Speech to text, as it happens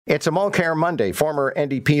It's a Mulcair Monday. Former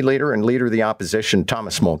NDP leader and leader of the opposition,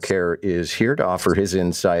 Thomas Mulcair, is here to offer his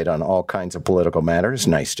insight on all kinds of political matters.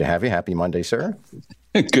 Nice to have you. Happy Monday, sir.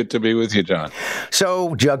 Good to be with you, John.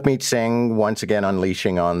 So, Jagmeet Singh once again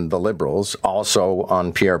unleashing on the Liberals, also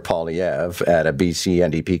on Pierre Poilievre at a BC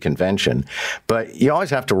NDP convention. But you always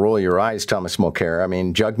have to roll your eyes, Thomas Mulcair. I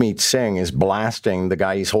mean, Jagmeet Singh is blasting the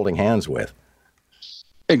guy he's holding hands with.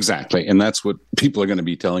 Exactly. And that's what people are going to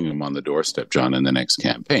be telling him on the doorstep, John, in the next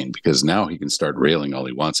campaign, because now he can start railing all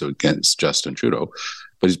he wants against Justin Trudeau.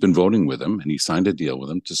 But he's been voting with him, and he signed a deal with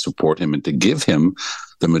him to support him and to give him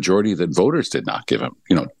the majority that voters did not give him.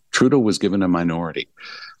 You know, Trudeau was given a minority.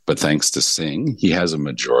 But thanks to Singh, he has a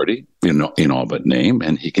majority, in all but name,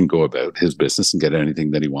 and he can go about his business and get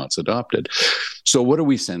anything that he wants adopted. So what are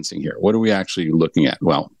we sensing here? What are we actually looking at?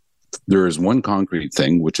 Well, there is one concrete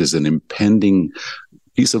thing, which is an impending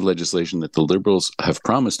piece of legislation that the Liberals have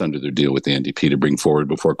promised under their deal with the NDP to bring forward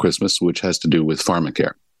before Christmas, which has to do with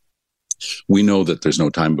pharmacare. We know that there's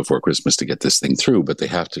no time before Christmas to get this thing through, but they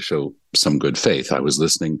have to show some good faith. I was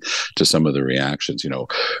listening to some of the reactions. You know,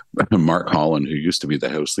 Mark Holland, who used to be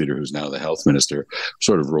the House Leader, who's now the Health Minister,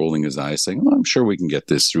 sort of rolling his eyes saying, well, I'm sure we can get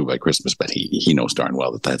this through by Christmas, but he knows darn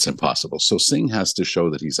well that that's impossible. So Singh has to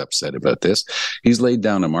show that he's upset about this. He's laid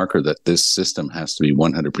down a marker that this system has to be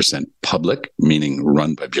 100% public, meaning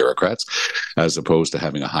run by bureaucrats, as opposed to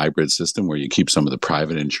having a hybrid system where you keep some of the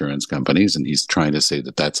private insurance companies, and he's trying to say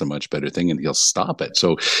that that's a much better thing, and he'll stop it.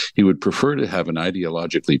 So he would prefer to have an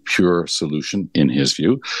ideologically pure solution, in his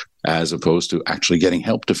view, as opposed to actually getting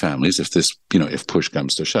help to families if this, if push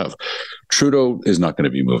comes to shove. Trudeau is not going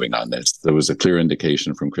to be moving on this. There was a clear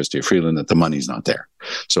indication from Chrystia Freeland that the money's not there.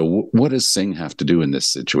 So what does Singh have to do in this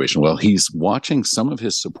situation? Well, he's watching some of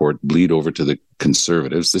his support bleed over to the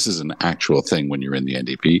Conservatives. This is an actual thing when you're in the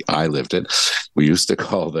NDP. I lived it. We used to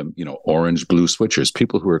call them, orange blue switchers,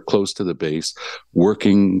 people who are close to the base,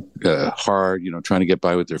 working hard, trying to get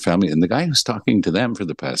by with their family. And the guy who's talking to them for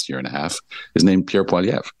the past year and a half is named Pierre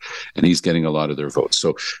Poilievre, and he's getting a lot of their votes.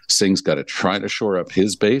 So Singh's got to try to shore up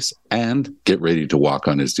his base and get ready to walk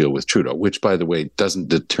on his deal with Trudeau, which, by the way, doesn't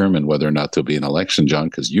determine whether or not there'll be an election, John,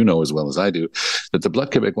 because you know as well as I do that the Bloc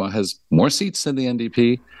Québécois has more seats than the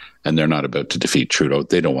NDP, and they're not about to defeat Trudeau.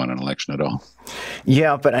 They don't want an election at all.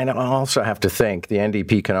 Yeah, but I also have to think the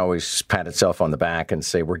NDP can always pat itself on the back and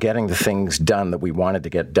say, we're getting the things done that we wanted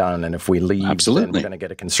to get done, and if we leave, then we're going to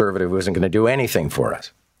get a Conservative who isn't going to do anything for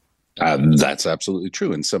us. That's absolutely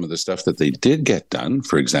true. And some of the stuff that they did get done,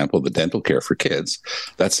 for example, the dental care for kids,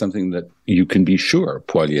 that's something that you can be sure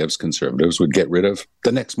Poilievre's Conservatives would get rid of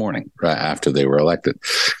the next morning after they were elected.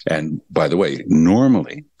 And by the way,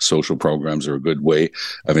 normally social programs are a good way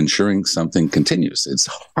of ensuring something continues. It's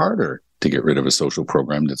harder to get rid of a social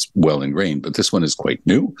program that's well ingrained, but this one is quite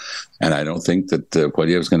new, and I don't think that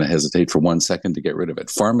Poilievre is going to hesitate for 1 second to get rid of it.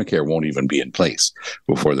 Pharmacare won't even be in place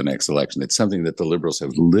before the next election. It's something that the Liberals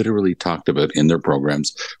have literally talked about in their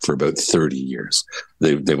programs for about 30 years.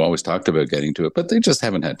 They've always talked about getting to it, but they just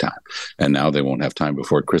haven't had time. And now they won't have time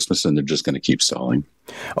before Christmas, and they're just going to keep stalling.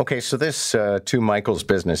 Okay, so this Two Michaels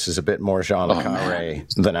business is a bit more Jean Le Carré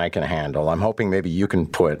than I can handle. I'm hoping maybe you can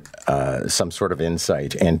put some sort of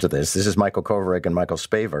insight into this. This is Michael Kovrig and Michael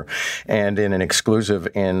Spavor. And in an exclusive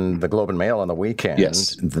in the Globe and Mail on the weekend,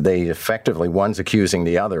 yes, they effectively, one's accusing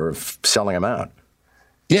the other of selling them out.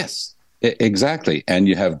 Yes, exactly. And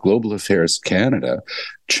you have Global Affairs Canada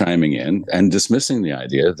chiming in and dismissing the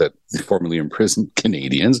idea that formerly imprisoned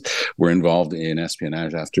Canadians were involved in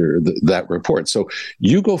espionage after that report. So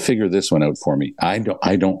you go figure this one out for me. I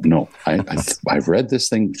don't know. I've read this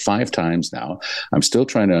thing 5 times now. I'm still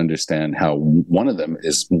trying to understand how one of them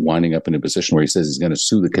is winding up in a position where he says he's going to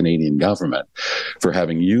sue the Canadian government for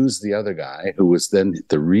having used the other guy, who was then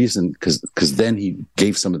the reason, because then he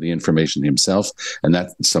gave some of the information himself, and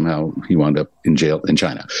that somehow he wound up in jail in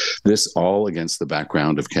China. This all against the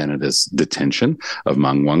background of Canada's detention of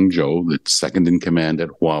Meng Wanzhou, the second in command at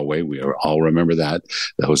Huawei. We all remember that.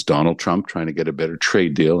 That was Donald Trump trying to get a better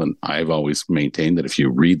trade deal. And I've always maintained that if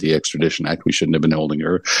you read the Extradition Act, we shouldn't have been holding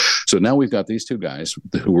her. So now we've got these two guys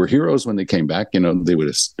who were heroes when they came back. They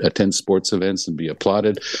would attend sports events and be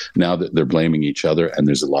applauded. Now that they're blaming each other, and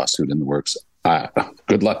there's a lawsuit in the works.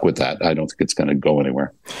 Good luck with that. I don't think it's going to go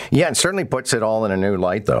anywhere. Yeah, it certainly puts it all in a new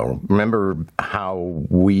light, though. Remember how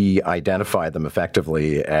we identified them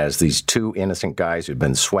effectively as these two innocent guys who'd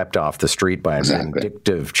been swept off the street by a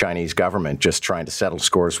vindictive Chinese government just trying to settle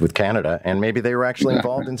scores with Canada, and maybe they were actually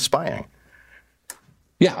involved in spying.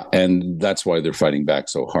 Yeah, and that's why they're fighting back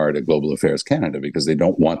so hard at Global Affairs Canada, because they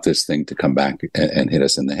don't want this thing to come back and hit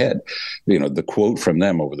us in the head. The quote from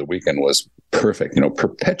them over the weekend was perfect.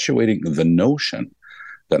 Perpetuating the notion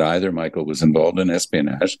that either Michael was involved in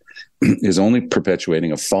espionage is only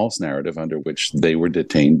perpetuating a false narrative under which they were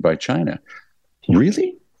detained by China.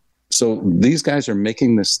 Really? So these guys are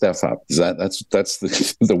making this stuff up. That's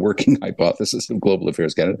the working hypothesis of Global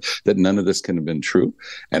Affairs Canada, that none of this can have been true.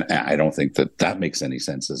 And I don't think that makes any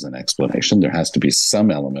sense as an explanation. There has to be some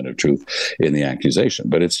element of truth in the accusation,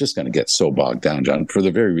 but it's just going to get so bogged down, John, for the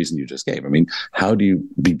very reason you just gave. I mean, how do you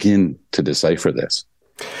begin to decipher this?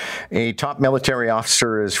 A top military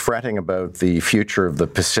officer is fretting about the future of the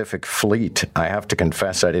Pacific Fleet. I have to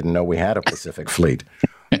confess, I didn't know we had a Pacific Fleet.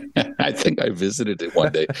 I think I visited it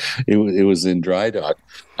one day. It was in dry dock.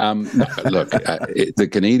 The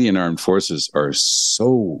Canadian Armed Forces are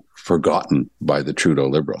so forgotten by the Trudeau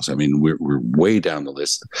Liberals. I mean, we're way down the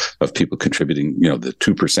list of people contributing, the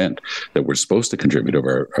 2% that we're supposed to contribute of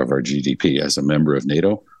our GDP as a member of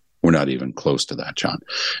NATO. We're not even close to that, John.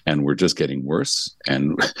 And we're just getting worse.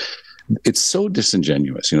 And it's so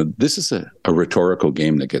disingenuous. This is a rhetorical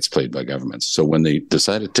game that gets played by governments. So when they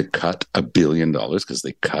decided to cut $1 billion, because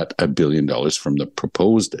they cut $1 billion from the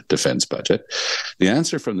proposed defense budget, the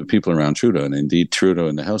answer from the people around Trudeau, and indeed Trudeau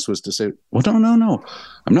in the House, was to say, well, no,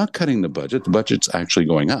 I'm not cutting the budget. The budget's actually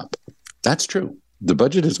going up. That's true. The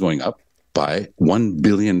budget is going up by $1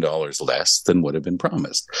 billion less than what had been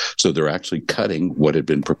promised. So they're actually cutting what had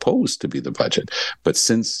been proposed to be the budget. But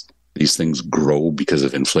since these things grow because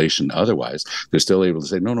of inflation otherwise, they're still able to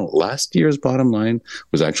say, no, last year's bottom line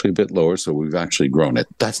was actually a bit lower, so we've actually grown it.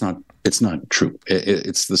 It's not true.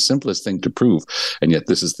 It's the simplest thing to prove. And yet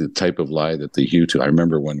this is the type of lie that they hew to. I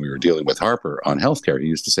remember when we were dealing with Harper on healthcare, he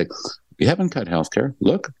used to say, we haven't cut healthcare.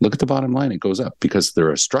 Look at the bottom line. It goes up because there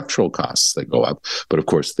are structural costs that go up. But of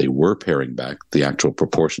course, they were paring back the actual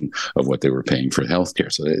proportion of what they were paying for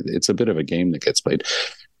healthcare. So it's a bit of a game that gets played.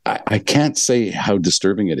 I can't say how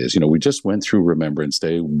disturbing it is. We just went through Remembrance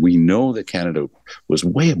Day. We know that Canada was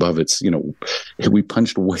way above its, we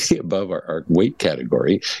punched way above our weight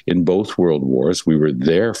category in both world wars. We were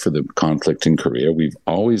there for the conflict in Korea. We've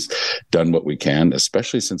always done what we can,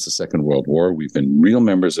 especially since the Second World War. We've been real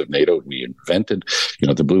members of NATO. We invented,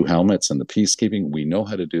 the blue helmets and the peacekeeping. We know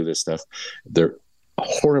how to do this stuff. They're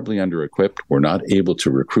horribly under-equipped. We're not able to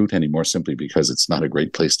recruit anymore simply because it's not a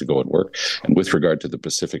great place to go and work. And with regard to the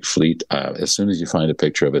Pacific Fleet, as soon as you find a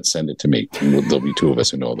picture of it, send it to me. There'll be two of us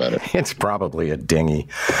who know about it. It's probably a dinghy.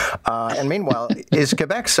 And meanwhile, is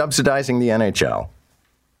Quebec subsidizing the NHL?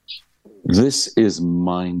 This is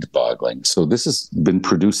mind-boggling. So this has been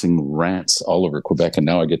producing rants all over Quebec, and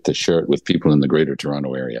now I get to share it with people in the Greater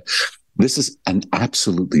Toronto area. This is an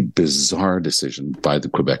absolutely bizarre decision by the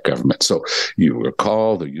Quebec government. So you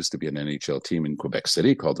recall there used to be an NHL team in Quebec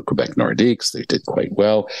City called the Quebec Nordiques. They did quite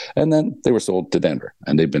well. And then they were sold to Denver,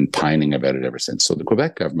 and they've been pining about it ever since. So the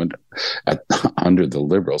Quebec government, under the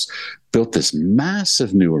Liberals, built this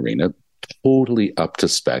massive new arena, totally up to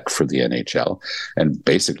spec for the NHL. And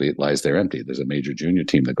basically it lies there empty. There's a major junior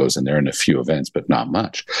team that goes in there in a few events, but not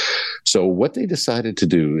much. So what they decided to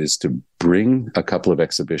do is to bring a couple of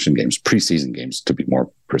exhibition games, preseason games to be more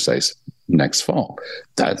precise, next fall.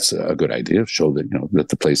 That's a good idea. Show that, that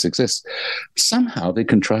the place exists. Somehow they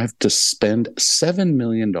contrived to spend $7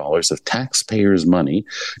 million of taxpayers' money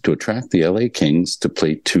to attract the LA Kings to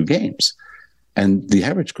play 2 games. And the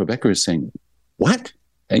average Quebecer is saying, what?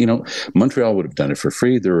 Montreal would have done it for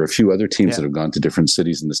free. There are a few other teams that have gone to different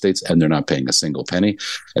cities in the States, and they're not paying a single penny.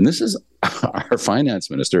 And this is our finance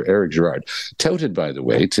minister, Eric Girard, touted, by the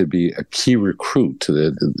way, to be a key recruit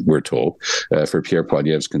we're told, for Pierre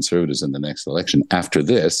Poilievre's Conservatives in the next election. After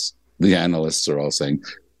this, the analysts are all saying,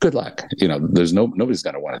 good luck. There's nobody's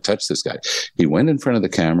going to want to touch this guy. He went in front of the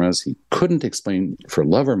cameras. He couldn't explain for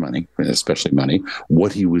love or money, especially money,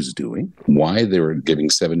 what he was doing, why they were giving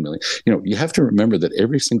 $7 million. You have to remember that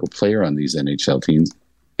every single player on these NHL teams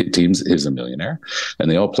is a millionaire, and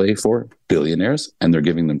they all play for billionaires, and they're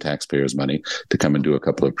giving them taxpayers' money to come and do a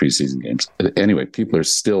couple of preseason games. Anyway, people are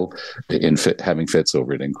still having fits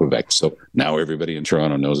over it in Quebec. So now everybody in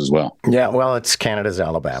Toronto knows as well. Yeah, well, it's Canada's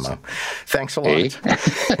Alabama. Thanks a lot. Hey.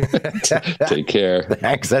 Take care.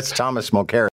 Thanks. That's Thomas Mulcair.